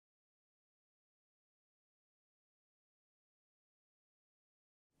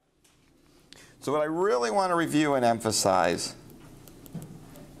So what I really want to review and emphasize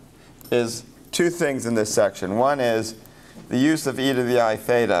is two things in this section. One is the use of e to the I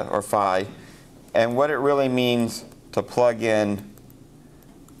theta, or phi, and what it really means to plug in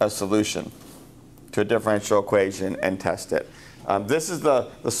a solution to a differential equation and test it. This is the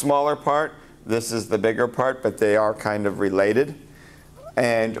smaller part. This is the bigger part, but they are kind of related.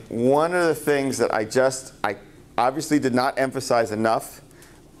 And one of the things that I obviously did not emphasize enough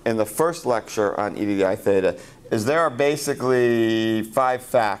in the first lecture on e to the I theta is there are basically 5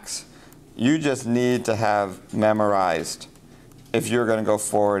 facts you just need to have memorized if you're going to go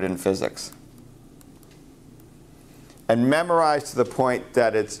forward in physics. And memorized to the point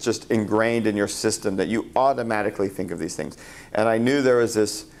that it's just ingrained in your system, that you automatically think of these things. And I knew there was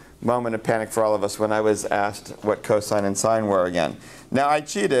this moment of panic for all of us when I was asked what cosine and sine were again. Now, I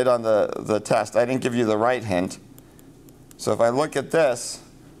cheated on the test. I didn't give you the right hint. So if I look at this,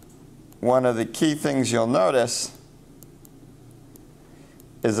 one of the key things you'll notice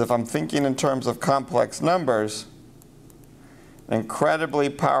is if I'm thinking in terms of complex numbers, an incredibly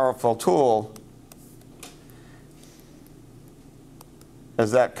powerful tool is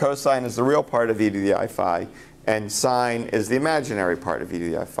that cosine is the real part of e to the I phi, and sine is the imaginary part of e to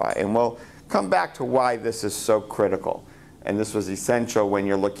the I phi. And we'll come back to why this is so critical. And this was essential when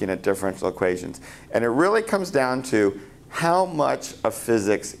you're looking at differential equations. And it really comes down to how much of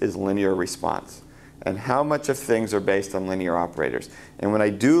physics is linear response, and how much of things are based on linear operators. And when I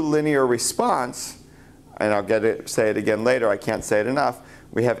do linear response, and I'll say it again later, I can't say it enough,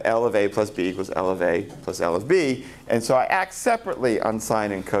 we have L of A plus B equals L of A plus L of B. And so I act separately on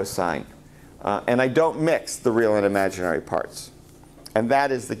sine and cosine. And I don't mix the real and imaginary parts. And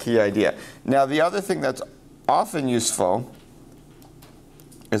that is the key idea. Now, the other thing that's often useful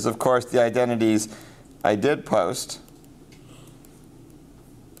is, of course, the identities I did post.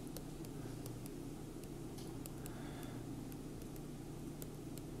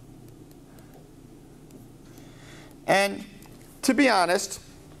 And to be honest,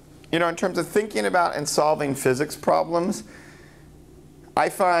 in terms of thinking about and solving physics problems, I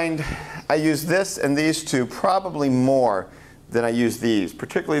find I use this and these two probably more than I use these,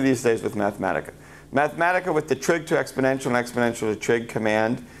 particularly these days with Mathematica. Mathematica with the trig to exponential and exponential to trig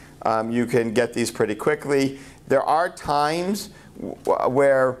command, you can get these pretty quickly. There are times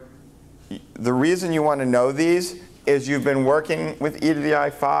where the reason you want to know these is you've been working with e to the I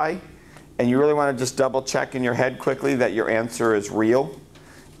phi, and you really want to just double check in your head quickly that your answer is real.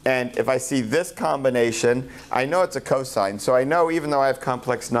 And if I see this combination, I know it's a cosine. So I know even though I have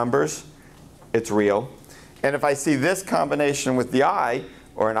complex numbers, it's real. And if I see this combination with the I,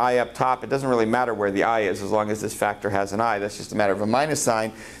 or an I up top, it doesn't really matter where the I is as long as this factor has an I. That's just a matter of a minus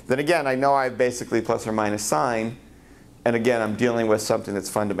sign. Then again, I know I have basically plus or minus sign. And again, I'm dealing with something that's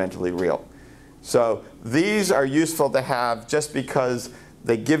fundamentally real. So these are useful to have just because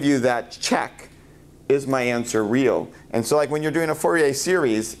they give you that check. Is my answer real? And so like when you're doing a Fourier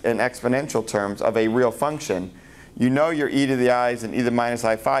series in exponential terms of a real function, you know your e to the i's and e to the minus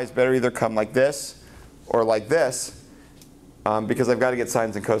I phi's better either come like this or like this because I've got to get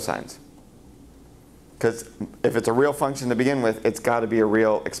sines and cosines. Because if it's a real function to begin with, it's got to be a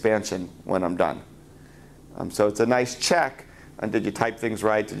real expansion when I'm done. So it's a nice check on did you type things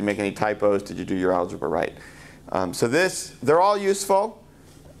right, did you make any typos, did you do your algebra right. So they're all useful.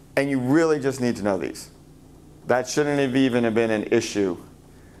 And you really just need to know these. That shouldn't have even been an issue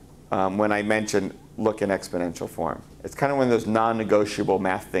when I mentioned look in exponential form. It's kind of one of those non-negotiable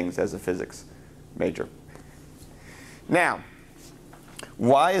math things as a physics major. Now,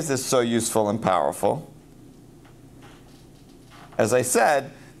 why is this so useful and powerful? As I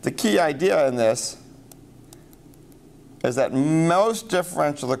said, the key idea in this is that most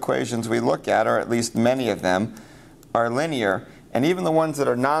differential equations we look at, or at least many of them, are linear. And even the ones that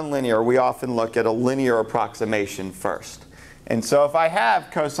are nonlinear, we often look at a linear approximation first. And so if I have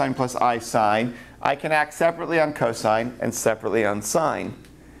cosine plus I sine, I can act separately on cosine and separately on sine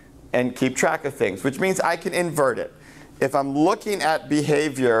and keep track of things, which means I can invert it. If I'm looking at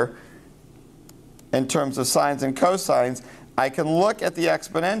behavior in terms of sines and cosines, I can look at the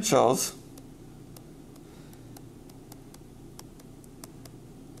exponentials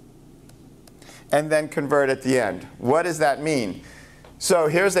and then convert at the end. What does that mean? So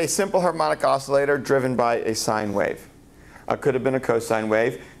here's a simple harmonic oscillator driven by a sine wave. Could have been a cosine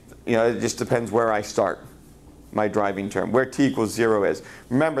wave. It just depends where I start, my driving term, where t equals 0 is.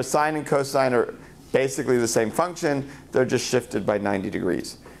 Remember, sine and cosine are basically the same function. They're just shifted by 90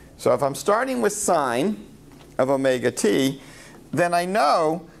 degrees. So if I'm starting with sine of omega t, then I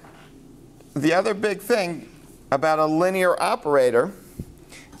know the other big thing about a linear operator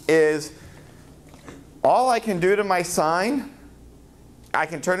is all I can do to my sine, I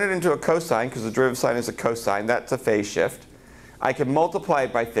can turn it into a cosine because the derivative sine is a cosine. That's a phase shift. I can multiply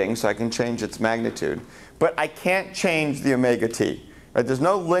it by things, so I can change its magnitude. But I can't change the omega t. Right? There's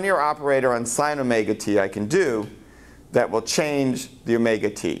no linear operator on sine omega t I can do that will change the omega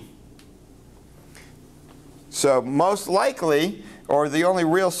t. So most likely, or the only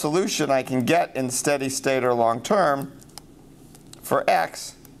real solution I can get in steady state or long term for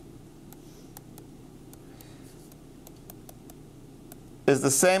x is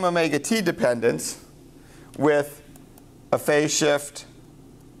the same omega t dependence with a phase shift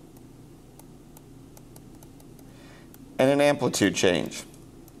and an amplitude change.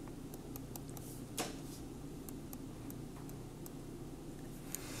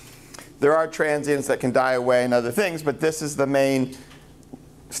 There are transients that can die away and other things, but this is the main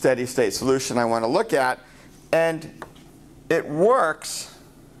steady state solution I want to look at. And it works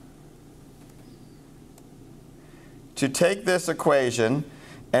to take this equation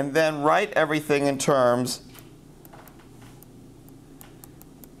and then write everything in terms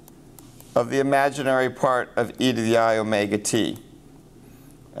of the imaginary part of e to the I omega t.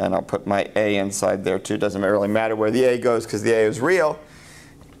 And I'll put my a inside there too. Doesn't really matter where the a goes because the a is real.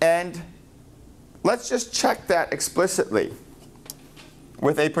 And let's just check that explicitly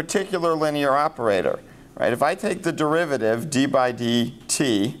with a particular linear operator. Right? If I take the derivative d by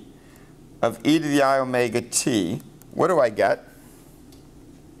dt of e to the I omega t, what do I get?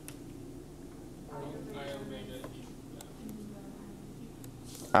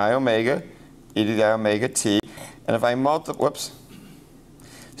 I omega e to the I omega t. And if I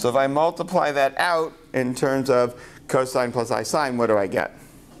so if I multiply that out in terms of cosine plus I sine, what do I get?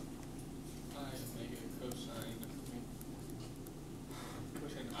 I omega cosine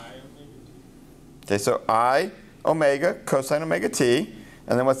I omega t. Okay, so I omega cosine omega t.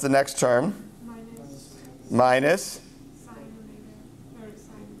 And then what's the next term? Minus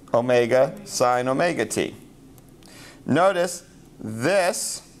omega sine omega t. Notice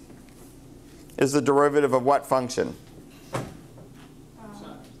this is the derivative of what function?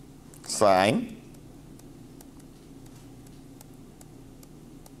 Sine.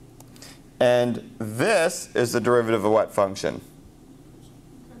 And this is the derivative of what function?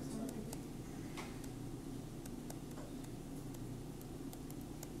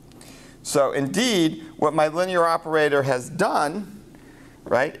 So indeed, what my linear operator has done,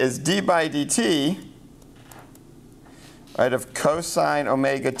 right, is d by dt, right, of cosine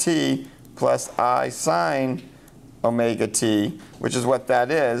omega t plus I sine omega t, which is what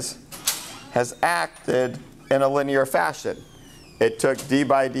that is, has acted in a linear fashion. It took d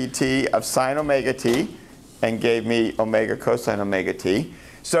by dt of sine omega t and gave me omega cosine omega t.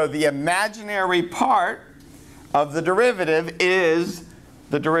 So the imaginary part of the derivative is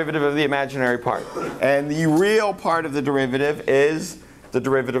the derivative of the imaginary part. And the real part of the derivative is the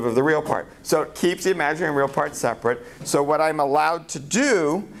derivative of the real part. So it keeps the imaginary and real part separate. So what I'm allowed to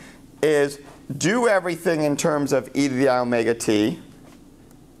do is do everything in terms of e to the I omega t.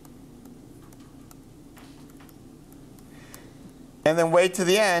 And then wait to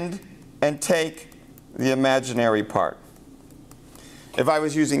the end and take the imaginary part. If I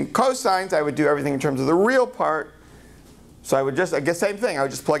was using cosines, I would do everything in terms of the real part. So I would just, I guess same thing, I would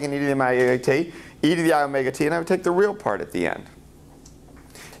just plug in e to the omega t, e to the I omega t, and I would take the real part at the end.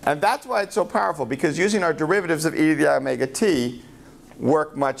 And that's why it's so powerful, because using our derivatives of e to the I omega t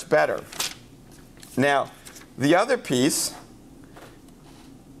work much better. Now, the other piece,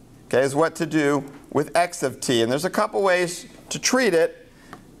 okay, is what to do with x of t. And there's a couple ways to treat it.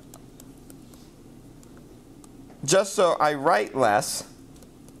 Just so I write less,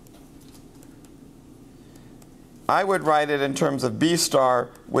 I would write it in terms of b star,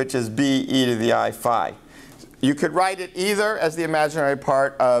 which is b e to the I phi. You could write it either as the imaginary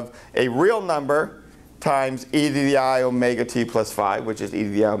part of a real number times e to the I omega t plus phi, which is e to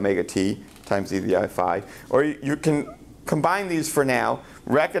the I omega t times e to the I phi. Or you can combine these for now,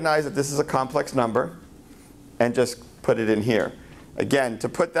 recognize that this is a complex number, and just put it in here. Again, to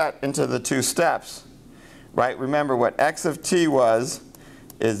put that into the two steps, right, remember what x of t was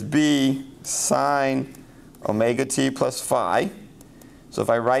is b sine omega t plus phi. So if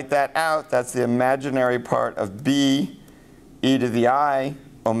I write that out, that's the imaginary part of b e to the I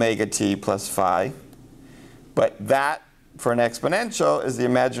omega t plus phi. But that, for an exponential, is the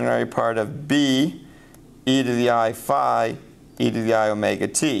imaginary part of b e to the I phi e to the I omega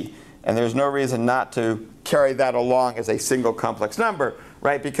t. And there's no reason not to carry that along as a single complex number,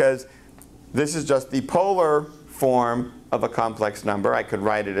 right? Because this is just the polar form of a complex number. I could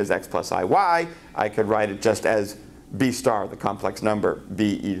write it as x plus iy. I could write it just as b star, the complex number,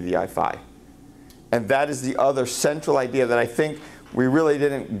 b e to the I phi. And that is the other central idea that I think we really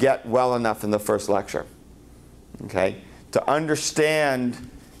didn't get well enough in the first lecture. Okay? To understand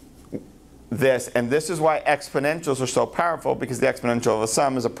this, and this is why exponentials are so powerful, because the exponential of a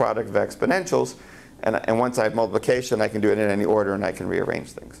sum is a product of exponentials, and once I have multiplication, I can do it in any order and I can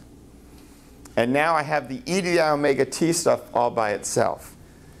rearrange things. And now I have the e to the I omega t stuff all by itself.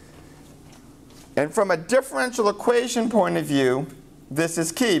 And from a differential equation point of view, this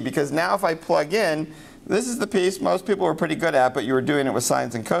is key, because now if I plug in, this is the piece most people were pretty good at, but you were doing it with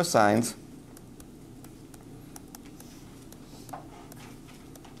sines and cosines.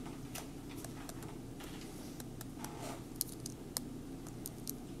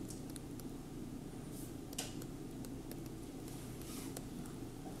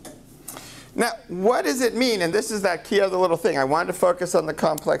 Now, what does it mean? And this is that key other little thing. I wanted to focus on the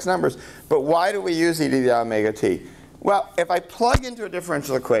complex numbers, but why do we use e to the omega t? Well, if I plug into a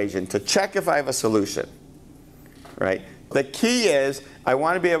differential equation to check if I have a solution, right, the key is I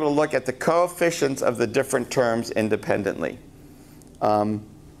want to be able to look at the coefficients of the different terms independently. And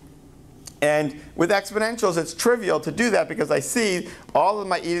with exponentials, it's trivial to do that because I see all of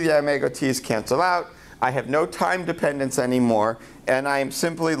my e to the omega t's cancel out. I have no time dependence anymore, and I am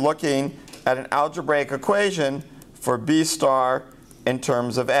simply looking at an algebraic equation for b star in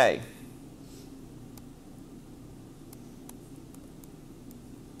terms of a.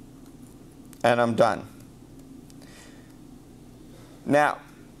 And I'm done. Now,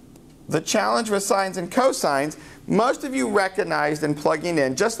 the challenge with sines and cosines, most of you recognized in plugging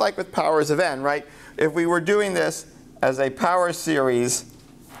in, just like with powers of n, right? If we were doing this as a power series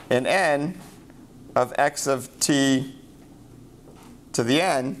in n of x of t to the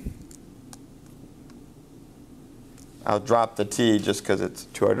n, I'll drop the t just because it's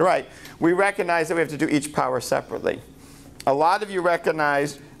too hard to write. We recognize that we have to do each power separately. A lot of you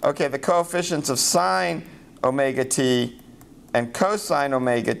recognize, okay, the coefficients of sine omega t and cosine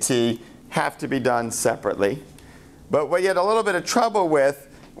omega t have to be done separately. But what you had a little bit of trouble with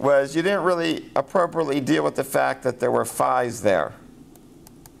was you didn't really appropriately deal with the fact that there were phi's there.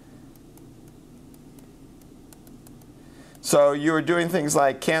 So you were doing things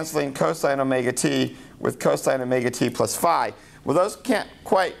like canceling cosine omega t with cosine omega t plus phi. Well, those can't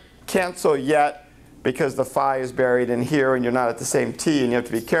quite cancel yet because the phi is buried in here and you're not at the same t, and you have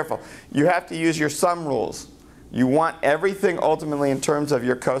to be careful. You have to use your sum rules. You want everything ultimately in terms of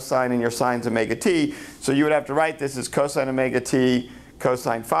your cosine and your sines omega t. So you would have to write this as cosine omega t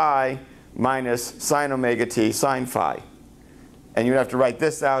cosine phi minus sine omega t sine phi. And you would have to write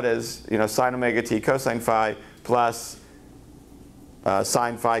this out as, you know, sine omega t cosine phi plus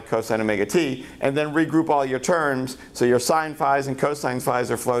sine phi cosine omega t, and then regroup all your terms so your sine phi's and cosine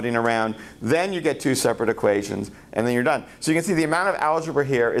phi's are floating around. Then you get two separate equations, and then you're done. So you can see the amount of algebra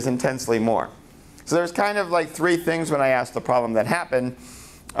here is intensely more. So there's kind of like three things when I asked the problem that happened.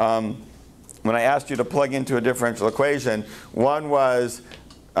 When I asked you to plug into a differential equation, one was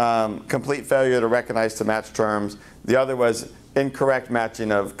complete failure to recognize to match terms. The other was incorrect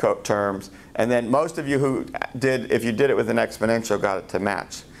matching of terms. And then most of you who did, if you did it with an exponential, got it to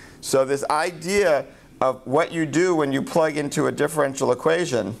match. So this idea of what you do when you plug into a differential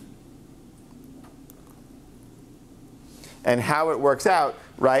equation and how it works out,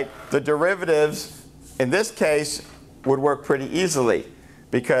 right? The derivatives, in this case, would work pretty easily.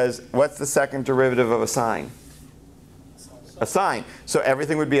 Because what's the second derivative of a sine? A sine. So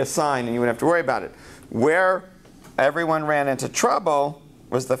everything would be a sine, and you wouldn't have to worry about it. Where everyone ran into trouble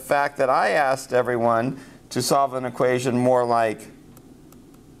was the fact that I asked everyone to solve an equation more like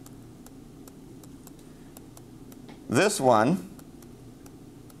this one.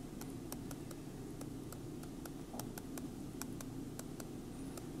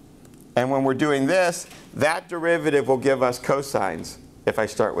 And when we're doing this, that derivative will give us cosines if I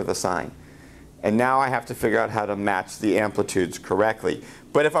start with a sine. And now I have to figure out how to match the amplitudes correctly.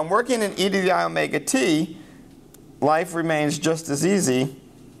 But if I'm working in e to the I omega t, life remains just as easy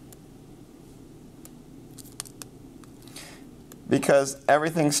because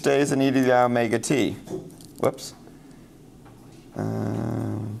everything stays in e to the I omega t. Whoops.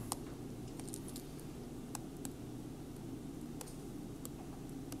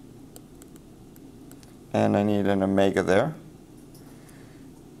 And I need an omega there.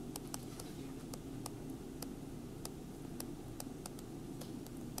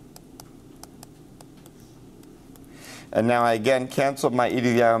 And now I again cancel my e to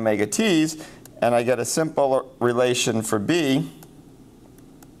the I omega t's, and I get a simple relation for b.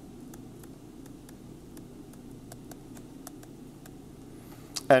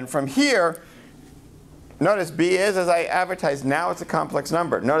 And from here, Notice b is, as I advertised, now it's a complex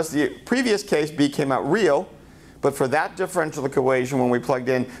number. Notice the previous case, b came out real, but for that differential equation, when we plugged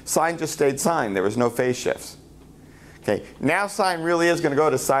in, sine just stayed sine. There was no phase shifts. Okay, now sine really is going to go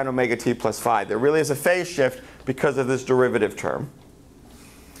to sine omega t plus phi. There really is a phase shift because of this derivative term.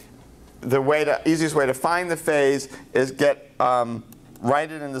 The easiest way to find the phase is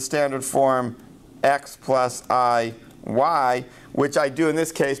write it in the standard form x plus I y, which I do in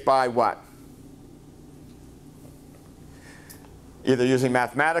this case by what? Either using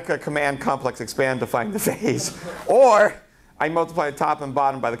Mathematica command complex expand to find the phase, or I multiply the top and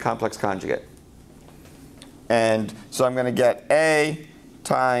bottom by the complex conjugate. And so I'm going to get a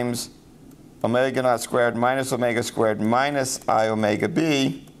times omega naught squared minus omega squared minus I omega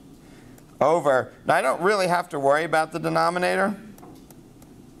b over, now I don't really have to worry about the denominator,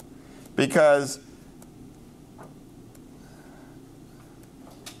 because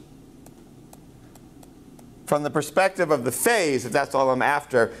from the perspective of the phase, if that's all I'm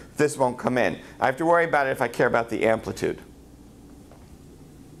after, this won't come in. I have to worry about it if I care about the amplitude.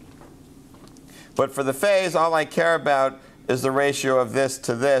 But for the phase, all I care about is the ratio of this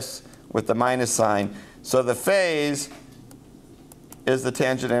to this with the minus sign. So the phase is the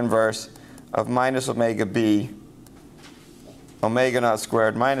tangent inverse of minus omega b, omega naught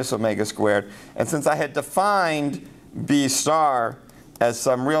squared minus omega squared. And since I had defined b star as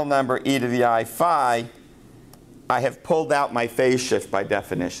some real number e to the I phi, I have pulled out my phase shift by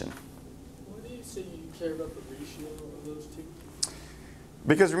definition. Why do you say you care about the ratio of those two?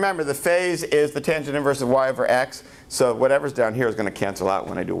 Because remember, the phase is the tangent inverse of y over x, so whatever's down here is going to cancel out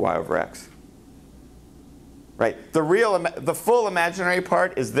when I do y over x. Right? The full imaginary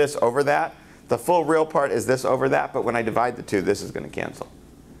part is this over that. The full real part is this over that, but when I divide the two, this is going to cancel.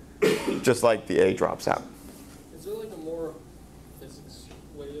 Just like the a drops out. Is there like a more physics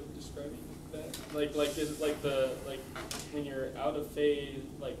way of describing that? Is it like when you're out of phase,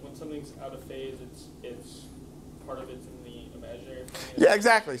 like when something's out of phase, it's part of it's in the imaginary plane? Yeah,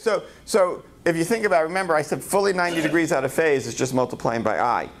 exactly. So if you think about it, remember I said fully 90 degrees out of phase is just multiplying by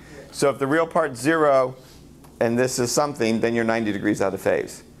I. So if the real part's 0 and this is something, then you're 90 degrees out of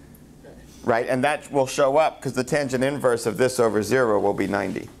phase. Right? And that will show up because the tangent inverse of this over 0 will be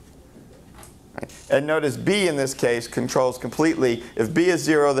 90. Right? And notice b in this case controls completely. If b is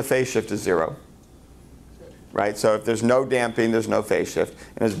 0, the phase shift is 0. Right? So if there's no damping, there's no phase shift.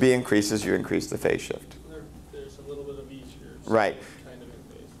 And as b increases, you increase the phase shift. There's a little bit of each here. Right. Kind of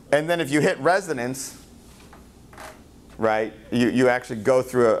in phase. And then if you hit resonance, right, you actually go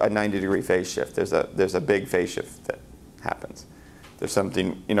through a 90-degree phase shift. There's a big phase shift that happens. There's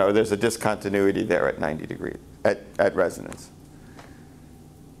something, there's a discontinuity there at 90 degrees, at resonance.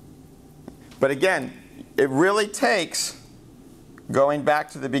 But again, it really takes, going back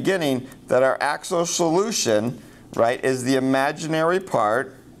to the beginning, that our actual solution, right, is the imaginary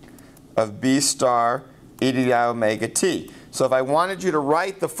part of b star e to the I omega t. So if I wanted you to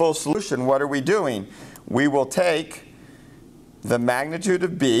write the full solution, what are we doing? We will take the magnitude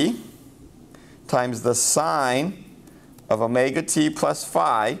of b times the sine of omega t plus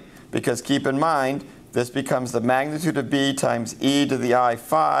phi, because keep in mind, this becomes the magnitude of b times e to the I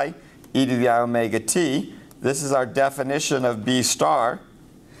phi, e to the I omega t. This is our definition of b star.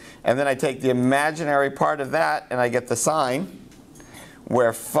 And then I take the imaginary part of that and I get the sine,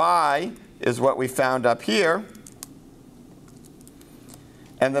 where phi is what we found up here.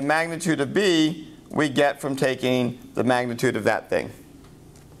 And the magnitude of b we get from taking the magnitude of that thing.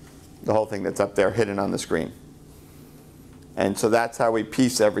 The whole thing that's up there hidden on the screen. And so that's how we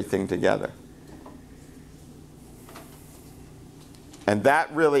piece everything together. And that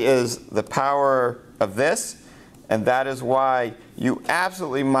really is the power of this. And that is why you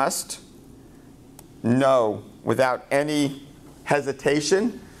absolutely must know, without any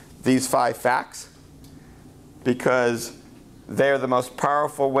hesitation, these 5 facts. Because they're the most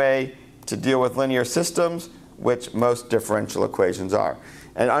powerful way to deal with linear systems, which most differential equations are.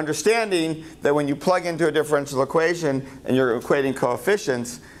 And understanding that when you plug into a differential equation and you're equating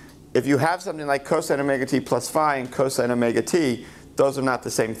coefficients, if you have something like cosine omega t plus phi and cosine omega t, those are not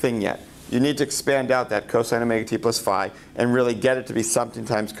the same thing yet. You need to expand out that cosine omega t plus phi and really get it to be something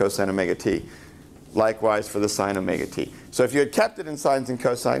times cosine omega t. Likewise for the sine omega t. So if you had kept it in sines and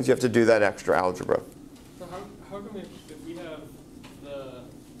cosines, you have to do that extra algebra. So how come if we have the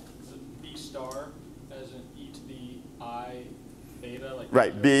b star as an e to the I theta, like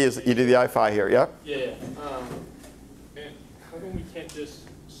right, b is e to the I phi here, yeah? Yeah. And how come we can't just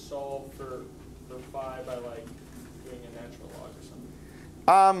solve for phi by like doing a natural log or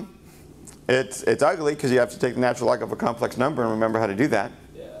something? It's ugly because you have to take the natural log of a complex number and remember how to do that.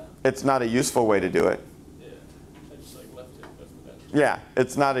 Yeah. It's not a useful way to do it. Yeah,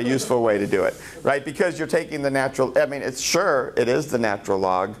 it's not a useful way to do it, right? Because you're taking the natural, I mean, it's sure, it is the natural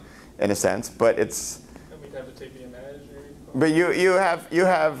log in a sense, but it's, And we'd have to take the imaginary part. but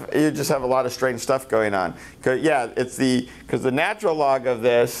you just have a lot of strange stuff going on. Yeah, it's because the natural log of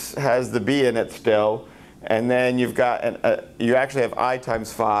this has the b in it still, and then you've got you actually have I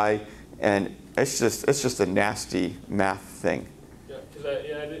times phi, and it's just a nasty math thing. Yeah,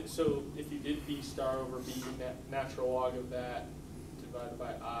 because so if you did b star over b natural log of that divided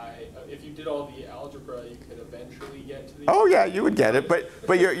by I, if you did all the algebra, you could eventually get to the. Oh yeah, you would get it, but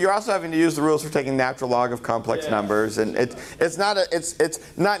you're also having to use the rules for taking natural log of complex numbers, and it's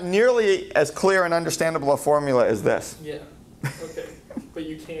not nearly as clear and understandable a formula as this. Yeah. Okay. But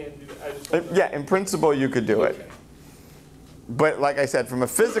you can do that. Yeah, in principle you could do it. But like I said, from a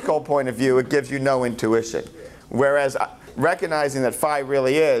physical point of view, it gives you no intuition. Whereas recognizing that phi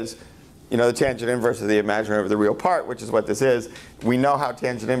really is, the tangent inverse of the imaginary over the real part, which is what this is, we know how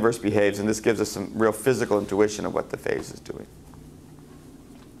tangent inverse behaves, and this gives us some real physical intuition of what the phase is doing.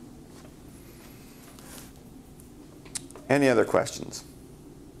 Any other questions?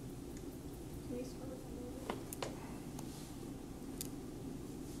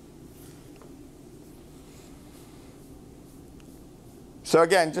 So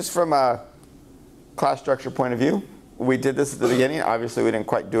again, just from a class structure point of view, we did this at the beginning. Obviously, we didn't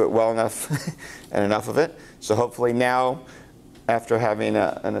quite do it well enough and enough of it. So hopefully now, after having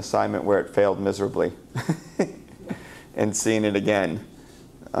an assignment where it failed miserably and seeing it again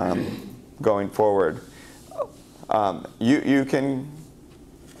going forward, you can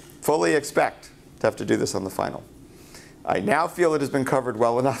fully expect to have to do this on the final. I now feel it has been covered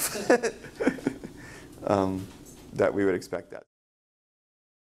well enough that we would expect that.